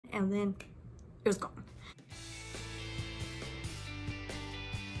and then it was gone.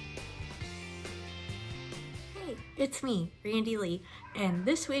 Hey, it's me, Randy Lee, and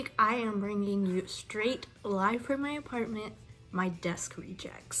this week I am bringing you straight live from my apartment my desk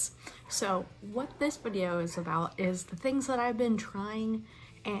rejects. So what this video is about is the things that I've been trying,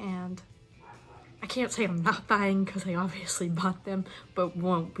 and I can't say I'm not buying because I obviously bought them, but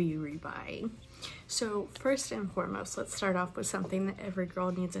won't be rebuying. So first and foremost, let's start off with something that every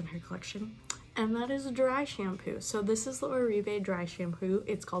girl needs in her collection, and that is dry shampoo. So this is the Oribe dry shampoo.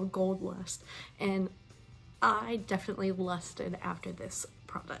 It's called Gold Lust, and I definitely lusted after this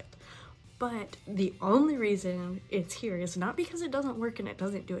product. But the only reason it's here is not because it doesn't work and it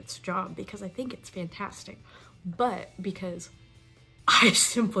doesn't do its job, because I think it's fantastic, but because I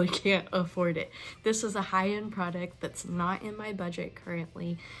simply can't afford it. This is a high-end product that's not in my budget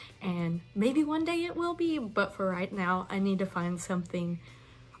currently, and maybe one day it will be, but for right now, I need to find something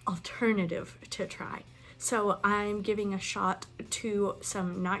alternative to try. So I'm giving a shot to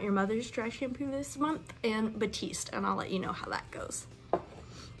some Not Your Mother's dry shampoo this month and Batiste, and I'll let you know how that goes.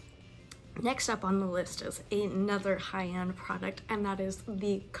 Next up on the list is another high-end product, and that is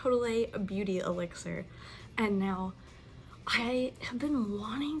the Caudalie Beauty Elixir. And now, I have been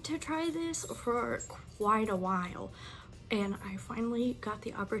wanting to try this for quite a while, and I finally got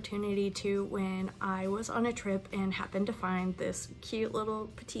the opportunity to when I was on a trip and happened to find this cute little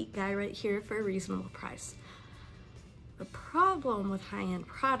petite guy right here for a reasonable price. The problem with high-end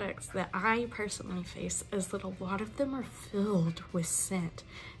products that I personally face is that a lot of them are filled with scent,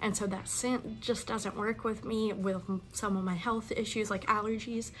 and so that scent just doesn't work with me with some of my health issues like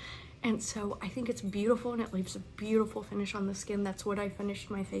allergies. And so I think it's beautiful and it leaves a beautiful finish on the skin. That's what I finished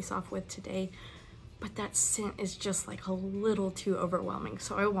my face off with today, but that scent is just like a little too overwhelming,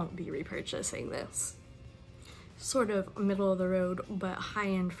 so I won't be repurchasing this. Sort of middle of the road but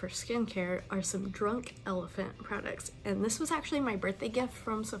high-end for skincare are some Drunk Elephant products, and this was actually my birthday gift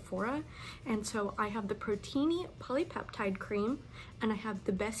from Sephora. And so I have the Protini Polypeptide Cream and I have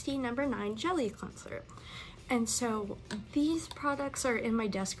the Bestie No. 9 Jelly Cleanser. And so these products are in my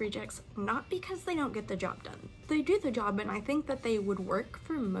desk rejects not because they don't get the job done. They do the job, and I think that they would work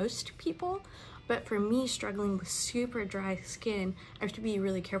for most people. But for me, struggling with super dry skin, I have to be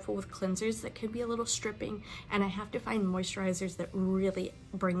really careful with cleansers that can be a little stripping, and I have to find moisturizers that really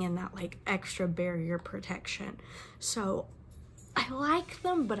bring in that like extra barrier protection. So I like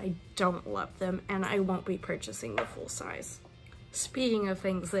them, but I don't love them, and I won't be purchasing the full size. Speaking of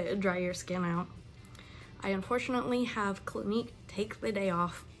things that dry your skin out, I unfortunately have Clinique Take the Day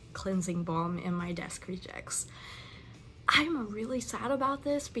Off Cleansing Balm in my desk rejects. I'm really sad about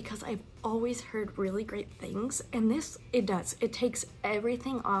this because I've always heard really great things, and this, it does. It takes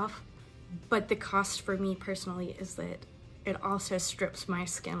everything off, but the cost for me personally is that it also strips my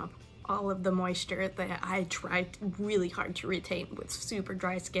skin of all of the moisture that I tried really hard to retain with super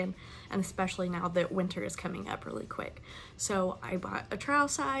dry skin, and especially now that winter is coming up really quick. So I bought a trial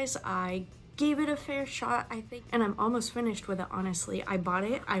size, I gave it a fair shot, I think, and I'm almost finished with it, honestly. I bought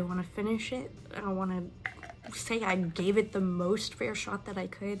it, I want to finish it, I want to say I gave it the most fair shot that I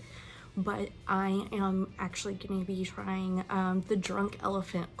could, but I am actually going to be trying the Drunk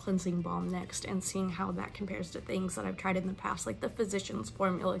Elephant Cleansing Balm next and seeing how that compares to things that I've tried in the past, like the Physicians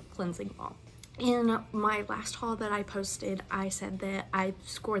Formula Cleansing Balm. In my last haul that I posted, I said that I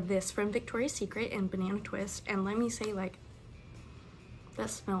scored this from Victoria's Secret and Banana Twist, and let me say, like, that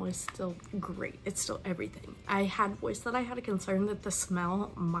smell is still great. It's still everything. I had voiced that I had a concern that the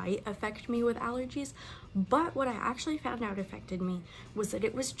smell might affect me with allergies, but what I actually found out affected me was that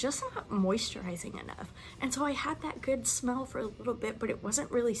it was just not moisturizing enough. And so I had that good smell for a little bit, but it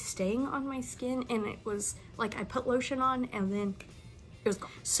wasn't really staying on my skin, and it was like I put lotion on and then it was gone.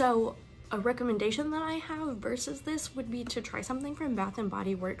 So a recommendation that I have versus this would be to try something from Bath &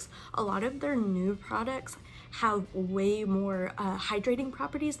 Body Works. A lot of their new products have way more hydrating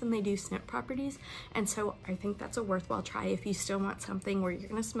properties than they do scent properties, and so I think that's a worthwhile try if you still want something where you're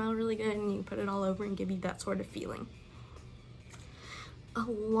gonna smell really good and you put it all over and give you that sort of feeling. A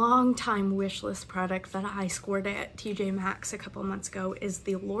long time wish list product that I scored at TJ Maxx a couple months ago is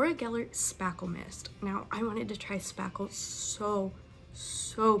the Laura Geller Spackle Mist. Now, I wanted to try spackle so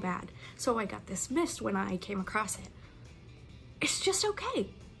bad, so I got this mist when I came across it. It's just okay.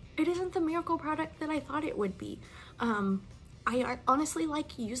 It isn't the miracle product that I thought it would be. I honestly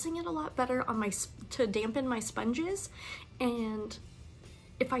like using it a lot better on my to dampen my sponges, and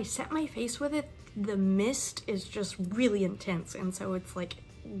if I set my face with it, the mist is just really intense, and so it's like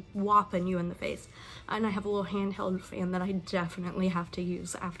whopping you in the face. And I have a little handheld fan that I definitely have to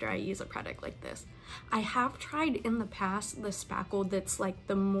use after I use a product like this. I have tried in the past the spackle that's like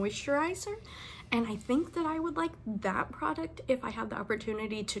the moisturizer, and I think that I would like that product if I have the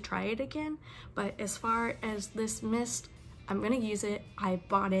opportunity to try it again. But as far as this mist, I'm gonna use it. I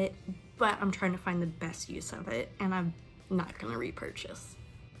bought it, but I'm trying to find the best use of it, and I'm not gonna repurchase.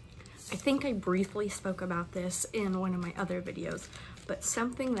 I think I briefly spoke about this in one of my other videos, but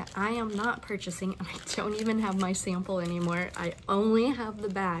something that I am not purchasing, and I don't even have my sample anymore, I only have the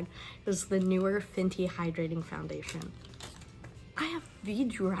bag, is the newer Fenty Hydrating Foundation. I have the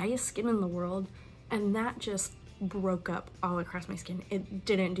driest skin in the world, and that just broke up all across my skin. It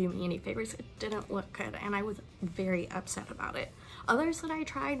didn't do me any favors. It didn't look good, and I was very upset about it. Others that I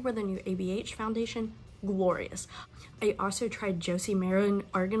tried were the new ABH foundation, glorious. I also tried Josie Marin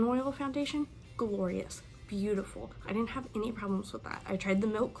Argan Oil foundation, glorious, beautiful. I didn't have any problems with that. I tried the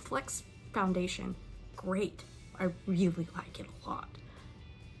Milk Flex foundation, great. I really like it a lot.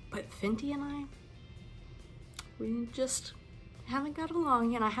 But Fenty and I, we just haven't got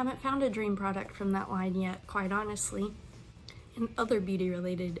along, and I haven't found a dream product from that line yet, quite honestly. In other beauty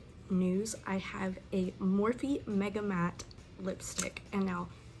related news, I have a Morphe Mega Matte lipstick, and now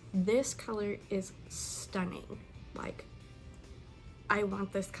this color is stunning. Like, I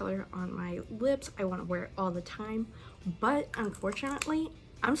want this color on my lips. I want to wear it all the time, but unfortunately,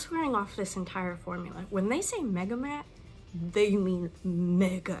 I'm swearing off this entire formula. When they say Mega Matte, they mean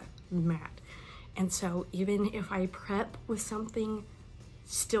mega matte. And so even if I prep with something,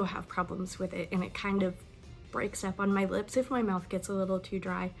 still have problems with it, and it kind of breaks up on my lips if my mouth gets a little too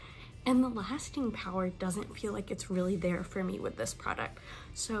dry. And the lasting power doesn't feel like it's really there for me with this product.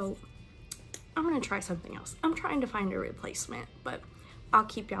 So I'm gonna try something else. I'm trying to find a replacement, but I'll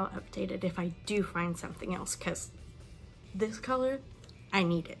keep y'all updated if I do find something else, because this color, I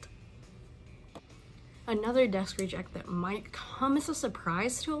need it. Another desk reject that might come as a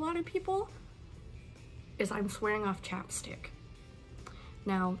surprise to a lot of people is I'm swearing off chapstick.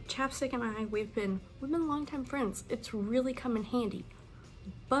 Now, chapstick and I, we've been longtime friends. It's really come in handy.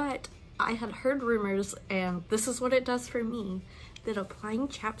 But I had heard rumors, and this is what it does for me, that applying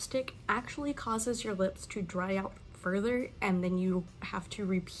chapstick actually causes your lips to dry out further, and then you have to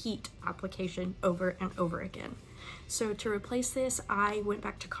repeat application over and over again. So to replace this, I went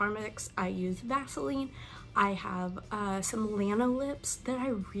back to Carmex. I used Vaseline. I have some Lana lips that I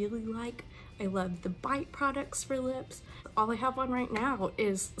really like. I love the Bite products for lips. All I have on right now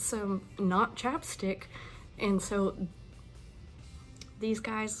is some not chapstick, and so these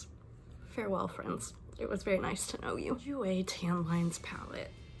guys, farewell friends. It was very nice to know you. Jouer Tan Lines palette.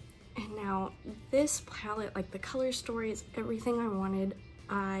 And now this palette, like the color story, is everything I wanted.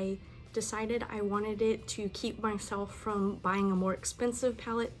 I decided I wanted it to keep myself from buying a more expensive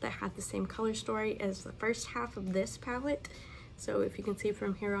palette that had the same color story as the first half of this palette. So if you can see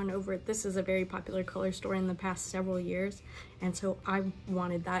from here on over, this is a very popular color story in the past several years. And so I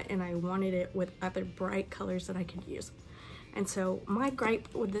wanted that, and I wanted it with other bright colors that I could use. And so my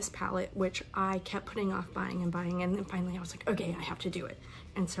gripe with this palette, which I kept putting off buying, and then finally I was like, okay, I have to do it.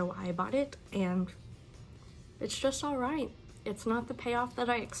 And so I bought it, and it's just all right. It's not the payoff that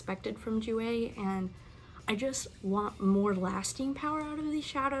I expected from Jouer, and I just want more lasting power out of these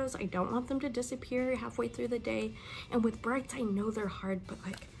shadows. I don't want them to disappear halfway through the day. And with brights, I know they're hard, but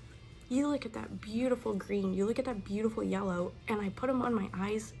like, you look at that beautiful green, you look at that beautiful yellow, and I put them on my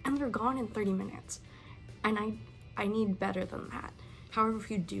eyes, and they're gone in 30 minutes. And I need better than that. However,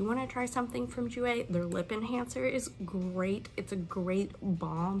 if you do want to try something from Jouer, their lip enhancer is great. It's a great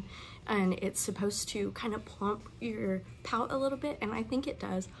balm, and it's supposed to kind of plump your pout a little bit, and I think it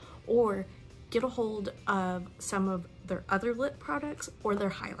does. Or get a hold of some of their other lip products or their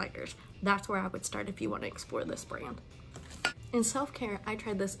highlighters. That's where I would start if you want to explore this brand. In self-care, I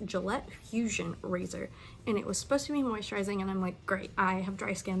tried this Gillette Fusion razor, and it was supposed to be moisturizing, and I'm like, great, I have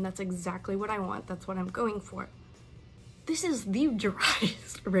dry skin. That's exactly what I want. That's what I'm going for. This is the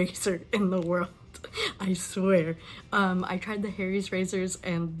driest razor in the world, I swear. I tried the Harry's razors,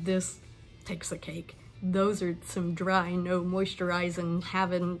 and this takes the cake. Those are some dry, no moisturizing,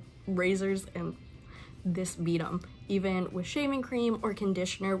 having razors, and this beat them. Even with shaving cream or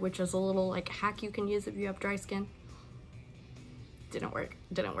conditioner, which is a little like hack you can use if you have dry skin, didn't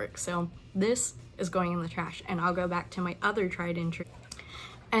work. So this is going in the trash, and I'll go back to my other tried and true.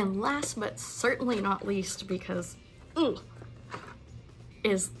 And last but certainly not least, because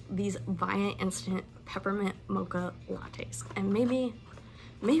is these Viant Instant Peppermint Mocha Lattes. And maybe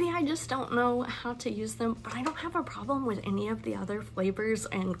I just don't know how to use them, but I don't have a problem with any of the other flavors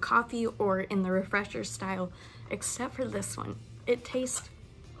and coffee or in the refresher style, except for this one. It tastes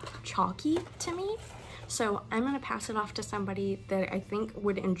chalky to me. So I'm gonna pass it off to somebody that I think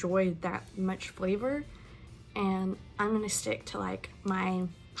would enjoy that much flavor. And I'm gonna stick to like my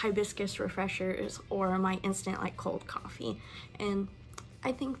hibiscus refreshers or my instant like cold coffee. And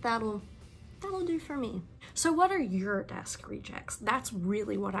I think that'll do for me. So what are your desk rejects? That's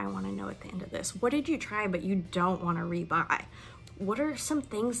really what I want to know at the end of this. What did you try but you don't want to rebuy? What are some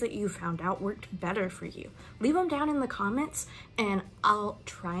things that you found out worked better for you? Leave them down in the comments and I'll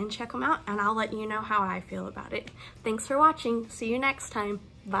try and check them out and I'll let you know how I feel about it. Thanks for watching. See you next time.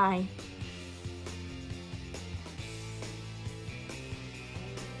 Bye.